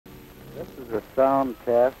This is a sound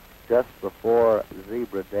test just before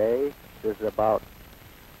Zebra Day. This is about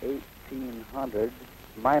 1800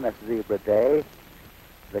 minus Zebra Day.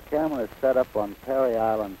 The camera is set up on Perry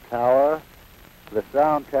Island Tower. The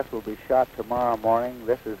sound test will be shot tomorrow morning.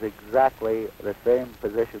 This is exactly the same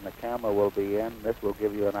position the camera will be in. This will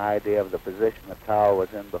give you an idea of the position the tower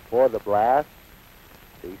was in before the blast.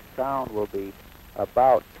 The sound will be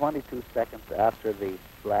about 22 seconds after the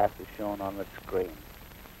blast is shown on the screen.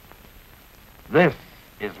 This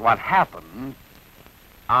is what happened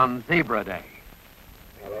on Zebra Day.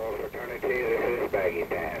 Hello, fraternity. This is Baggy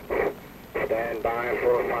Pants. Stand by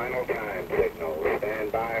for final time signals.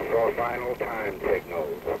 Stand by for final time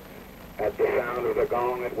signals. At the sound of the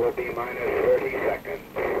gong, it will be minus 30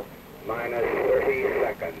 seconds. Minus 30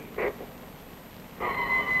 seconds.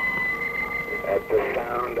 At the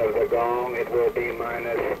sound of the gong, it will be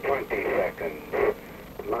minus 20 seconds.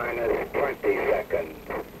 Minus 20 seconds.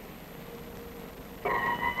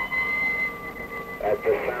 At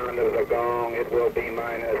the sound of the gong, it will be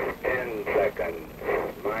minus 10 seconds.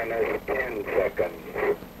 Minus 10 seconds.